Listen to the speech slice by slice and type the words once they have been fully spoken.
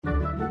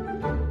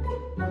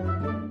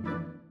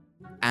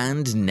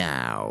And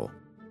now.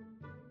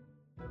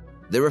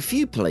 There are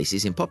few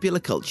places in popular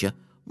culture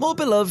more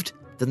beloved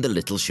than the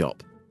Little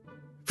Shop.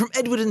 From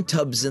Edward and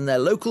Tubbs and their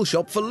local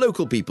shop for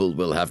local people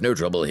will have no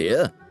trouble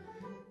here,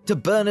 to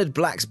Bernard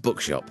Black's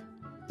bookshop,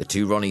 the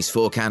Two Ronnie's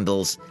Four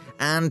Candles,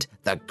 and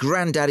the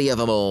granddaddy of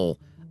them all,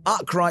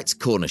 Arkwright's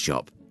Corner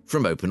Shop,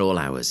 from open all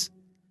hours.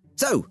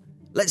 So,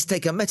 let's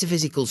take a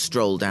metaphysical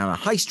stroll down a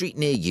high street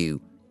near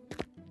you,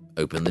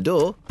 open the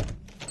door,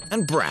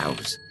 and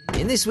browse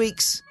in this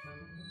week's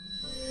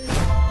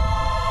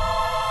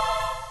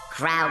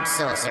Crowd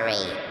Sorcery.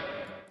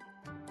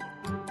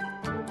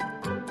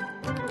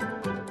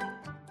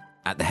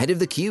 At the head of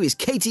the queue is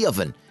Katie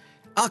Oven,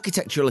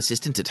 architectural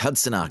assistant at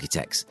Hudson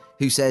Architects,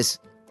 who says,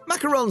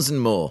 macarons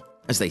and more,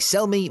 as they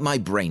sell me my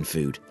brain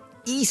food.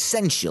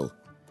 Essential.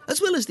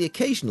 As well as the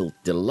occasional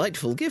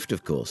delightful gift,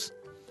 of course.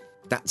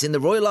 That's in the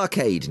Royal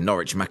Arcade,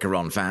 Norwich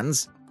macaron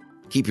fans.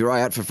 Keep your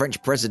eye out for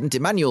French President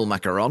Emmanuel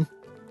Macron.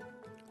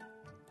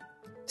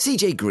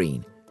 CJ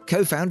Green,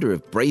 co-founder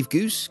of Brave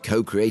Goose,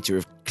 co-creator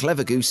of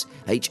Clever Goose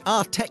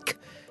HR Tech,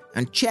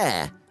 and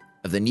chair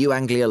of the New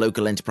Anglia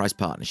Local Enterprise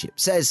Partnership,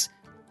 says,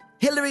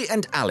 Hilary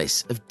and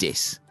Alice of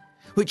Dis,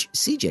 which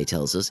CJ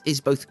tells us is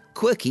both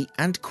quirky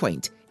and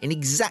quaint in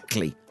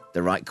exactly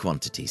the right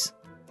quantities.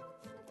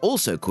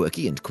 Also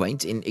quirky and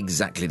quaint in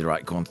exactly the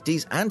right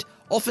quantities, and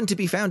often to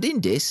be found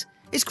in Dis,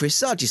 is Chris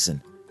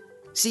Sargison,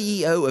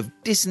 CEO of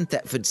Dis and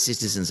Thetford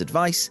Citizens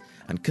Advice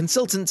and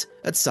consultant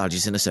at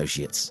Sargison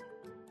Associates.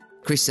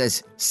 Chris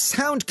says,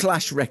 Sound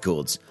Clash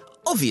Records,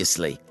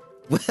 obviously.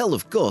 Well,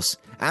 of course,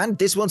 and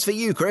this one's for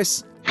you,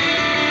 Chris.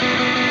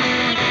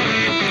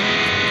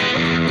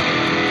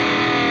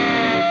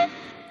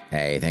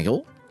 Hey, thank you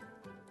all.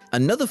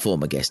 Another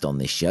former guest on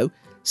this show,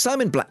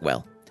 Simon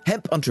Blackwell,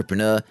 hemp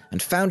entrepreneur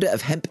and founder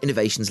of Hemp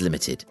Innovations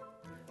Limited.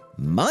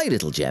 My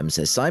little gem,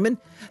 says Simon,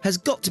 has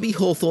got to be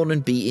Hawthorne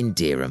and Bee in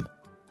Dereham.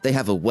 They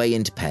have a weigh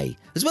and pay,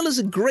 as well as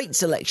a great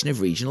selection of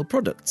regional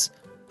products.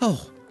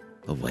 Oh,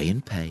 a weigh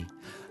and pay.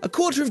 A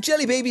quarter of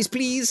jelly babies,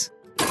 please.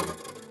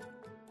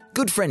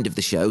 Good friend of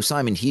the show,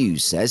 Simon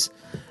Hughes, says,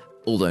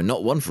 although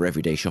not one for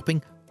everyday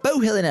shopping,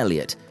 Bowhill and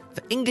Elliott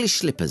for English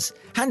slippers,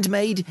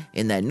 handmade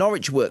in their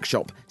Norwich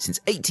workshop since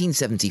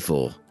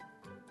 1874.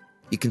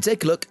 You can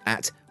take a look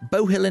at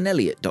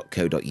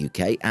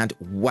bowhillandelliott.co.uk and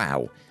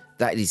wow,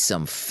 that is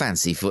some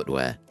fancy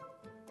footwear.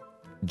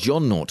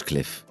 John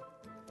Nortcliffe,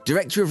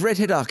 director of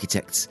Redhead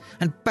Architects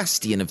and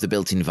bastion of the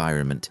built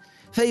environment,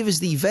 favours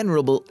the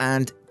venerable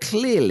and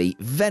clearly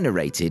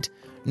venerated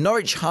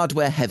Norwich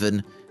hardware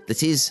heaven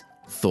that is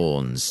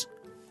Thorns.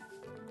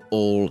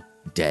 All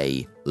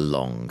day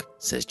long,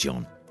 says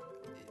John.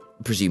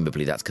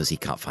 Presumably that's because he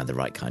can't find the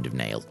right kind of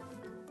nail.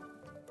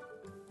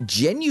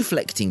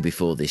 Genuflecting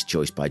before this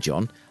choice by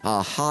John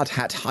are Hard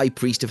Hat High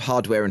Priest of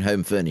Hardware and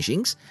Home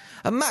Furnishings,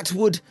 Matt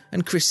Wood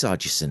and Chris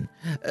Sargison,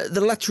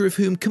 the latter of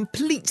whom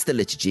completes the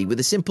liturgy with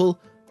a simple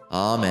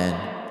Amen.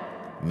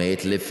 May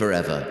it live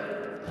forever.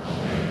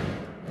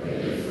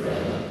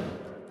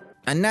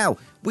 And now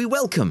we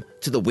welcome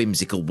to the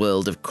whimsical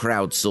world of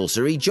crowd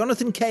sorcery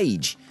Jonathan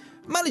Cage,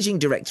 Managing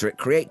Director at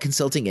Create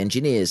Consulting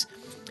Engineers,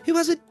 who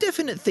has a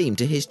definite theme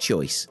to his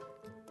choice.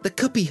 The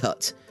Cuppy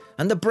Hut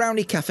and the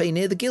Brownie Cafe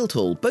near the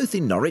Guildhall, both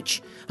in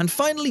Norwich, and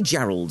finally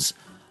Gerald's.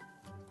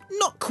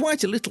 Not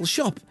quite a little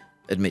shop,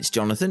 admits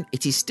Jonathan.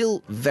 It is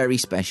still very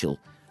special.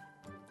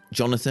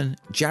 Jonathan,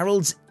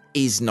 Gerald's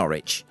is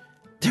Norwich.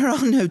 There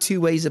are no two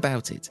ways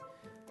about it.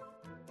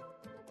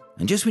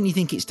 And just when you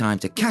think it's time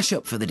to cash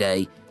up for the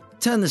day,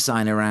 turn the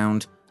sign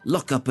around,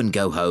 lock up and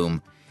go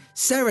home,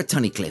 Sarah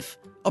Tunnicliffe,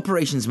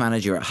 Operations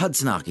Manager at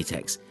Hudson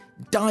Architects,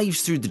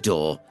 dives through the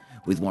door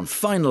with one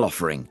final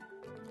offering,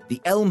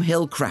 the Elm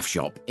Hill Craft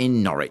Shop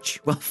in Norwich.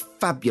 Well,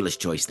 fabulous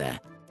choice there.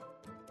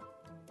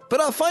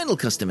 But our final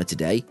customer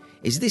today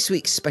is this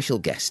week's special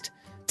guest,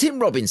 Tim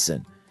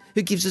Robinson,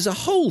 who gives us a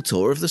whole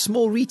tour of the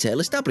small retail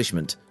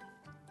establishment.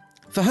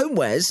 For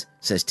homewares,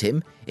 says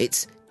Tim,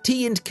 it's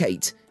Tea and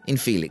Kate in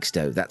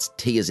Felixstowe, that's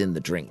tea as in the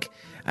drink,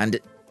 and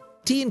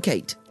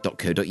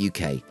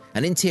teaandkate.co.uk,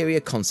 an interior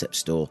concept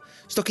store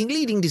stocking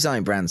leading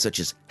design brands such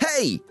as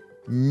Hey,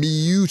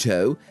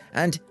 Miuto,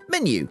 and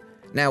Menu.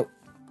 Now,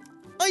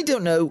 I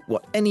don't know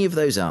what any of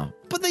those are,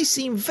 but they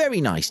seem very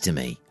nice to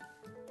me.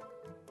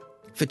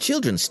 For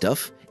children's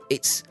stuff,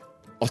 it's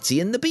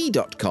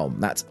ottyandthebee.com.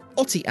 That's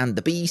Otty and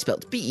the Bee,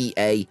 spelt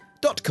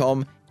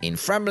BEA.com, in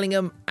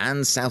Framlingham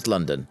and South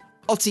London.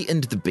 Otty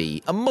and the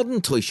Bee, a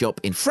modern toy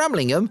shop in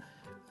Framlingham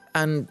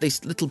and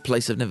this little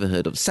place I've never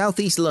heard of, South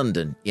East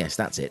London. Yes,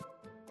 that's it.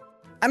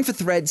 And for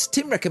threads,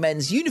 Tim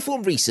recommends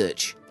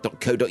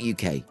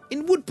uniformresearch.co.uk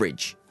in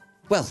Woodbridge.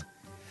 Well,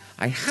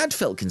 I had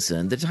felt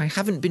concerned that I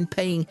haven't been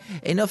paying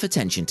enough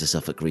attention to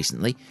Suffolk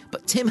recently,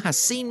 but Tim has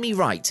seen me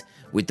right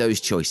with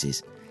those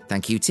choices.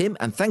 Thank you, Tim,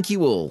 and thank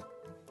you all.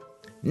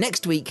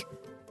 Next week,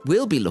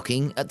 we'll be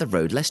looking at the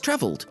road less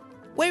travelled.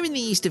 Where in the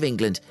east of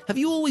England have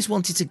you always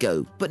wanted to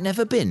go but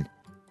never been?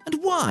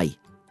 And why?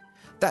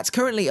 That's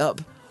currently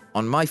up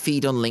on my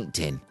feed on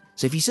LinkedIn.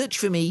 So if you search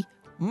for me,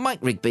 Mike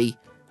Rigby,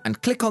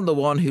 and click on the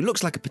one who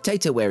looks like a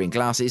potato wearing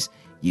glasses,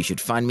 you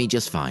should find me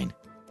just fine.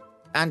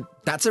 And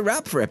that's a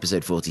wrap for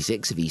episode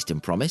 46 of Eastern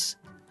Promise.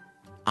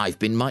 I've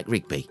been Mike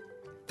Rigby.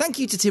 Thank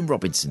you to Tim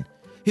Robinson,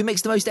 who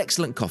makes the most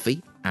excellent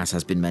coffee, as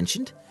has been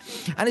mentioned,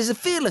 and is a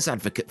fearless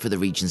advocate for the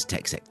region's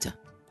tech sector.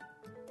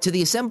 To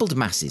the assembled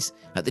masses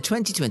at the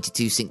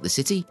 2022 Sync the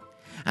City,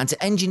 and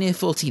to Engineer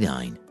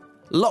 49,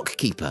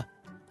 lockkeeper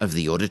of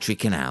the Auditory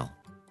Canal.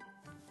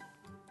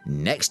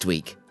 Next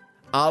week,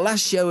 our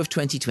last show of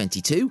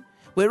 2022,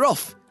 we're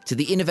off to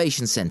the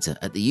Innovation Centre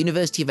at the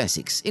University of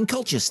Essex in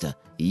Colchester.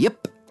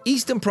 Yep,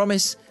 Eastern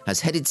Promise has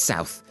headed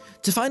south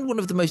to find one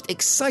of the most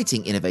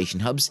exciting innovation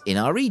hubs in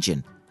our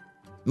region,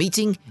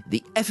 meeting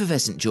the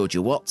effervescent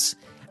Georgia Watts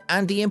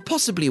and the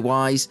impossibly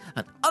wise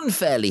and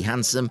unfairly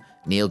handsome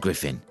Neil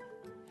Griffin.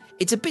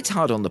 It's a bit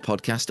hard on the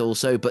podcast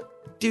also,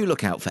 but do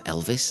look out for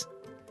Elvis.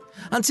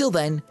 Until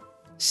then,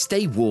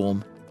 stay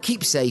warm,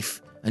 keep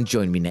safe, and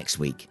join me next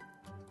week.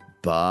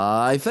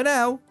 Bye for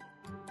now.